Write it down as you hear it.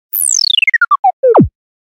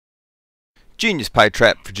Genius Pie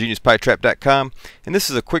Trap for geniuspietrap.com, and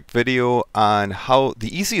this is a quick video on how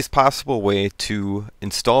the easiest possible way to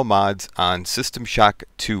install mods on System Shock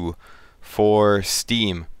 2 for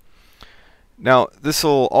Steam. Now this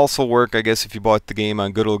will also work, I guess, if you bought the game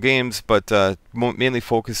on Good Old Games, but mainly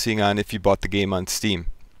focusing on if you bought the game on Steam.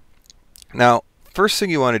 Now, first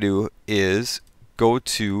thing you want to do is go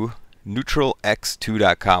to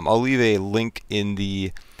neutralx2.com. I'll leave a link in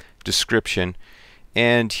the description,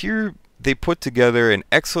 and here they put together an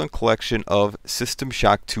excellent collection of System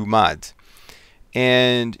Shock 2 mods,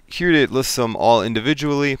 and here it lists them all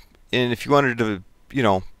individually. And if you wanted to,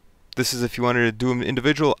 this is if you wanted to do them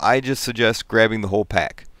individual, I just suggest grabbing the whole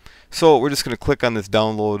pack. So we're just going to click on this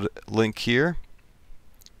download link here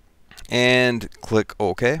and click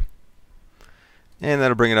OK, and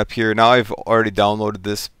that'll bring it up here. Now I've already downloaded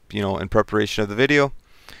this, in preparation of the video,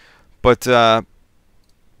 but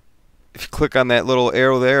if you click on that little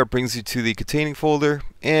arrow there, it brings you to the containing folder,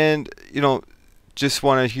 and just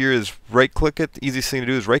want to here is right click it. The easiest thing to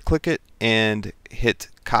do is right click it and hit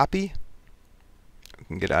copy. We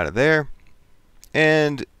can get out of there,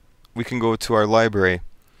 and we can go to our library,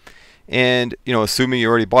 and assuming you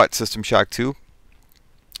already bought System Shock 2,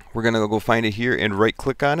 we're gonna go find it here and right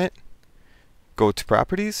click on it, go to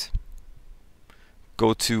properties,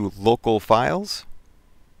 go to local files,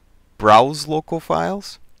 browse local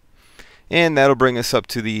files, and that'll bring us up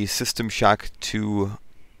to the System Shock 2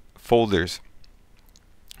 folders.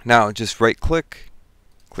 Now just right click,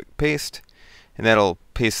 click paste, and that'll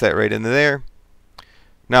paste that right into there.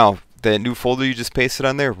 Now that new folder you just pasted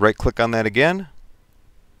on there, right click on that again,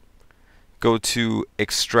 go to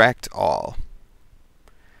extract all,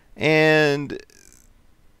 and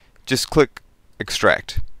just click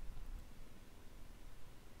extract.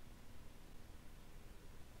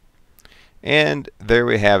 And there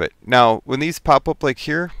we have it. Now when these pop up like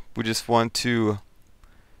here, we just want to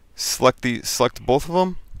select both of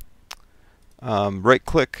them, right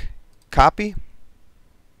click, copy,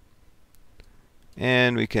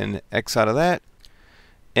 and we can X out of that,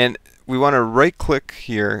 and we want to right click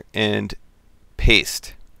here and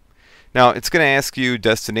paste. Now it's going to ask you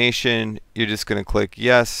destination. You're just going to click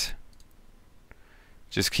yes,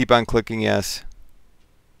 just keep on clicking yes,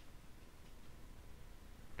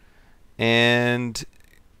 and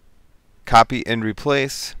copy and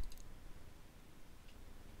replace,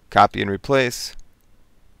 copy and replace,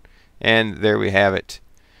 and there we have it.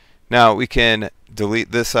 Now we can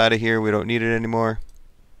delete this out of here, we don't need it anymore,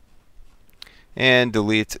 and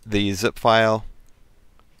delete the zip file,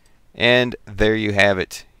 and there you have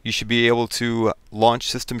it. You should be able to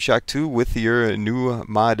launch System Shock 2 with your new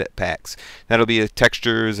mod packs. That'll be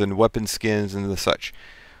textures and weapon skins and the such.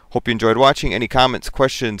 Hope you enjoyed watching. Any comments,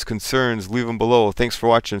 questions, concerns, leave them below. Thanks for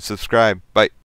watching. Subscribe. Bye.